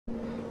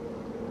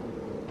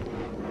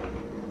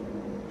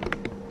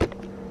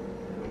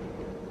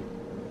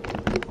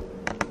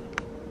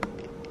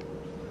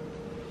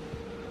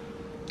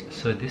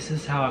So this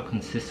is how I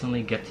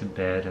consistently get to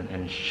bed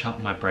and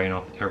shut my brain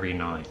off every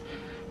night.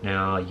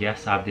 Now,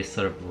 yes, I have this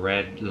sort of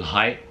red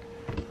light.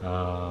 It's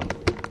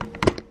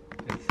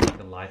like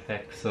a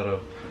LifeX sort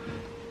of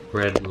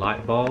red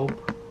light bulb.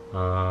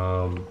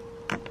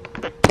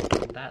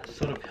 That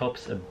sort of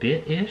helps a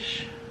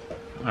bit-ish.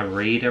 I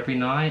read every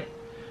night.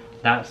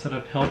 That sort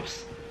of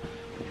helps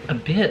a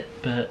bit,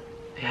 but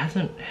it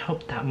hasn't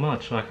helped that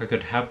much. Like, I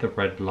could have the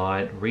red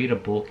light, read a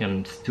book,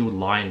 and still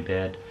lie in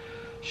bed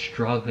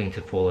struggling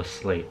to fall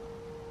asleep.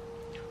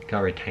 Got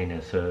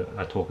retainer, so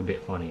I talk a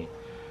bit funny.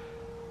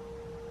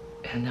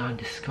 And then I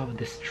discovered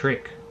this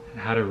trick,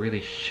 how to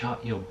really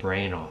shut your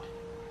brain off.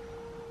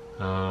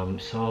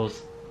 So I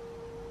was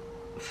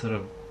sort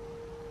of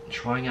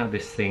trying out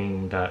this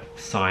thing that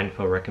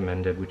Seinfeld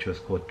recommended, which was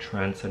called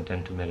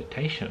transcendental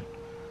meditation,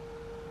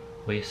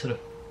 where you sort of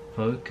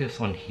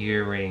focus on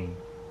hearing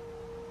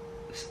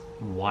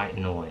white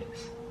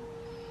noise.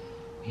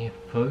 And you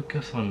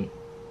focus on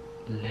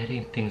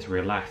letting things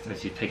relax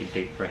as you take a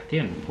deep breath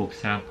in. For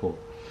example,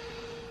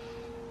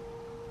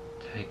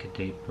 take a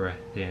deep breath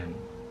in.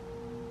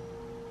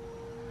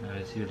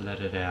 As you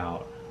let it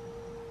out,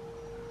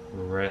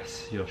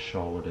 rest your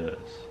shoulders.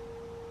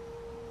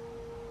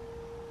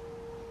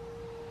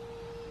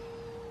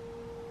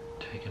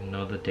 Take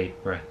another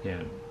deep breath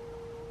in.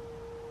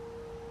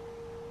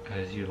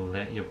 As you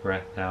let your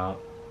breath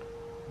out,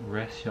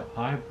 rest your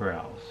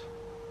eyebrows.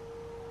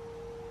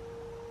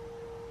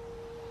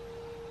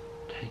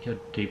 Take a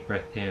deep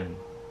breath in,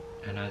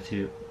 and as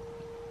you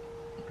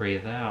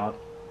breathe out,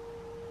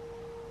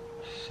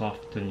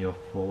 soften your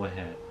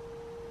forehead.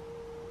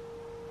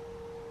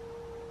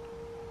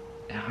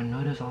 And I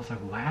noticed, I was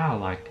like, wow,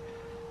 like,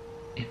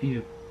 if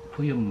you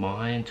put your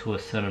mind to a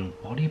certain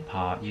body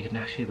part, you can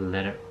actually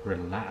let it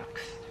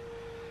relax.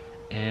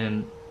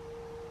 And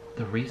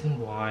the reason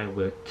why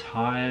we're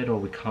tired or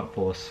we can't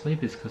fall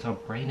asleep is because our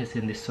brain is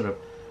in this sort of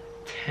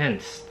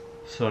tense,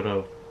 sort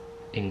of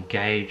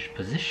engaged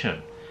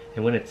position.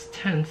 And when it's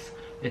tense,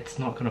 it's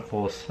not going to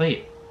fall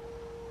asleep.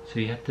 So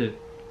you have to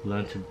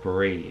learn to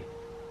breathe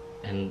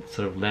and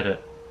sort of let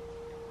it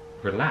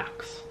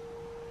relax.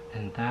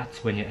 And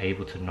that's when you're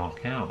able to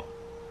knock out.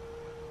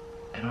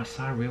 And I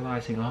started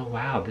realizing, oh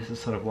wow, this is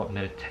sort of what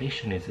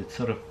meditation is. It's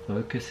sort of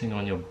focusing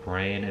on your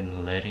brain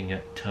and letting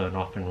it turn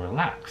off and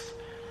relax.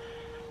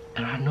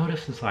 And I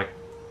noticed it's like,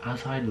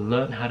 as I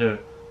learned how to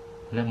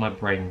let my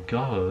brain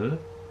go,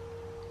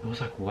 it was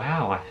like,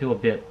 wow, I feel a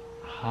bit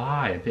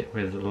high, a bit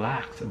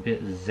relaxed, a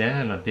bit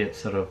zen, a bit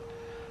sort of,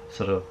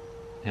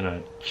 you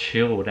know,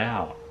 chilled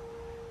out.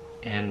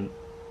 And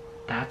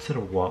that's sort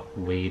of what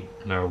weed,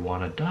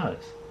 marijuana does.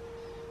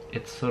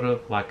 It's sort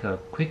of like a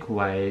quick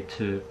way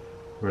to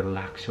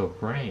relax your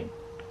brain.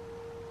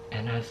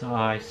 And as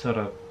I sort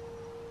of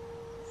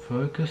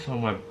focus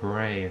on my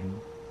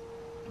brain,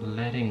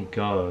 letting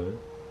go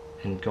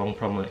and going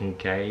from an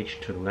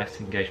engaged to less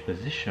engaged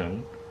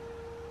position,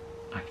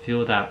 I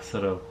feel that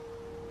sort of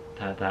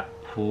that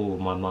pull,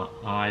 my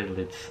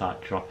eyelids start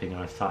dropping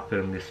and I start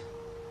feeling this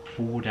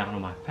pull down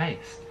on my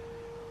face.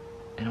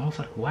 And I was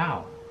like,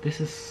 wow,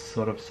 this is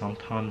sort of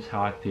sometimes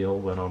how I feel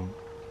when I'm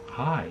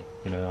high.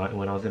 You know,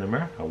 when I was in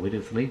America, weed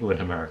is legal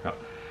in America.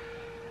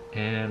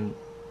 And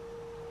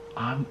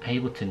I'm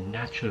able to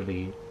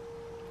naturally,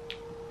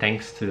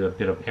 thanks to a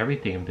bit of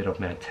everything, a bit of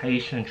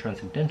meditation,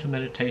 transcendental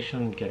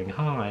meditation, getting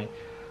high,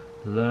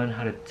 learn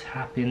how to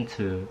tap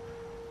into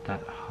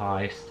that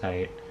high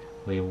state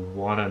where you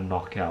want to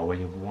knock out, where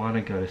you want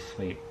to go to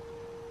sleep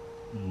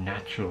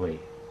naturally.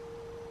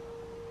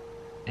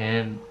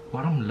 And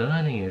what I'm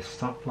learning is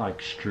stuff like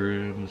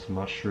shrooms,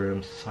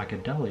 mushrooms,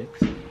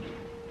 psychedelics.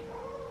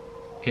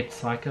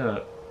 It's like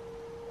a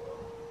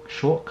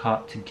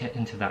shortcut to get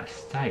into that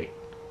state.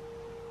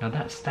 Now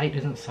that state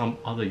isn't some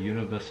other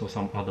universe or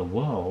some other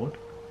world,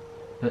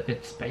 but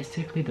it's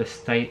basically the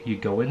state you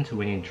go into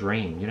when you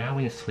dream. You know how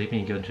when you're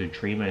sleeping you go into a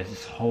dream and it's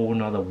this whole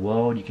nother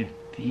world, you can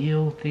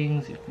feel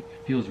things, it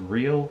feels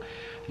real,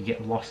 you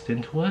get lost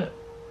into it.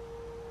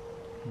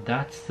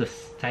 That's the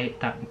state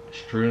that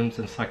shrooms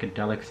and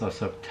psychedelics are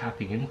sort of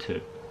tapping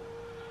into.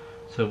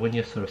 So when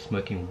you're sort of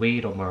smoking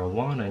weed or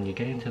marijuana and you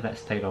get into that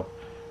state of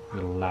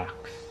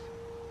relax,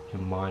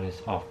 your mind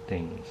is off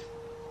things,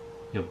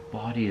 your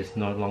body is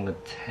no longer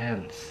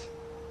tense.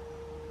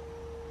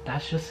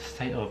 That's just a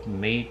state of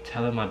me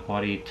telling my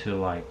body to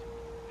like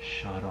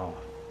shut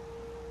off.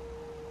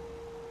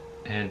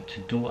 And to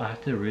do it, I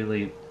have to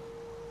really,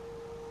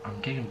 I'm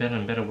getting better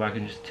and better where I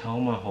can just tell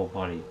my whole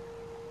body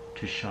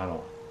to shut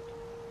off.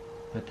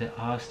 But there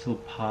are still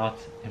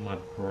parts in my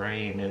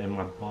brain and in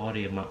my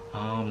body and my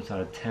arms that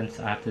are tense.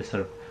 I have to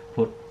sort of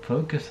put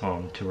focus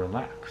on to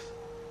relax.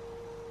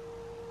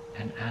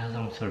 And as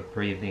I'm sort of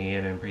breathing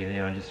in and breathing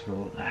out, I'm just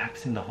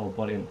relaxing the whole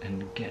body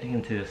and getting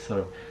into this sort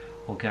of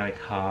organic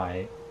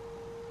high,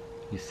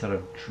 you sort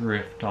of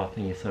drift off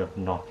and you sort of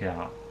knock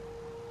out.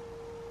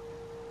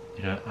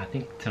 You know, I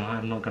think tonight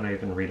I'm not going to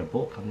even read a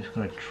book. I'm just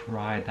going to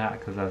try that,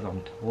 because as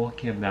I'm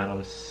talking about it,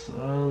 I'm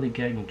slowly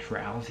getting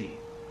drowsy.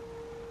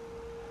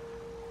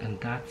 And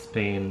that's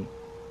been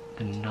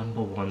the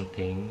number one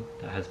thing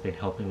that has been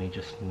helping me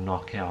just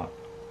knock out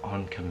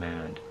on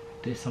command.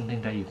 This is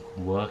something that you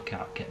can work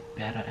out, get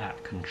better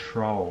at,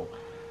 control.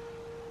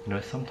 You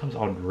know, sometimes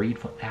I'd read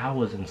for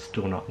hours and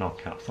still not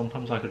knock out.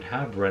 Sometimes I could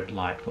have red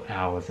light for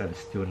hours and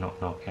still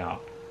not knock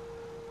out.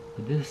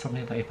 But this is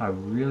something that if I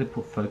really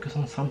put focus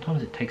on,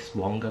 sometimes it takes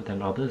longer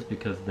than others,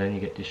 because then you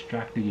get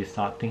distracted, you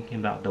start thinking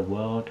about the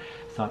world,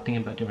 start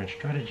thinking about different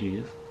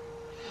strategies.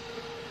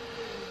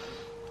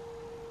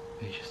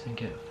 But you just need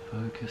to get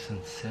focused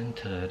and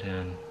centered,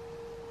 and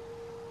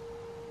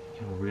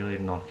you'll really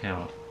knock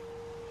out.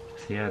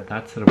 So yeah,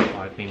 that's sort of what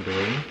I've been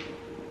doing.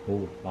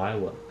 Oh,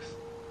 fireworks.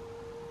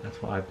 That's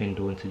what I've been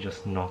doing to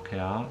just knock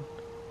out.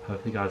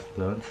 Hopefully you guys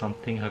learned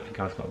something. Hopefully you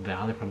guys got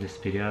value from this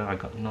video. I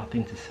got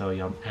nothing to sell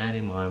you. I'm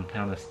Andy Mine,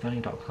 founder of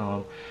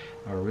Stunning.com.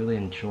 I really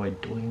enjoy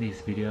doing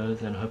these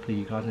videos, and hopefully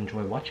you guys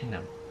enjoy watching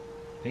them.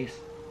 Peace.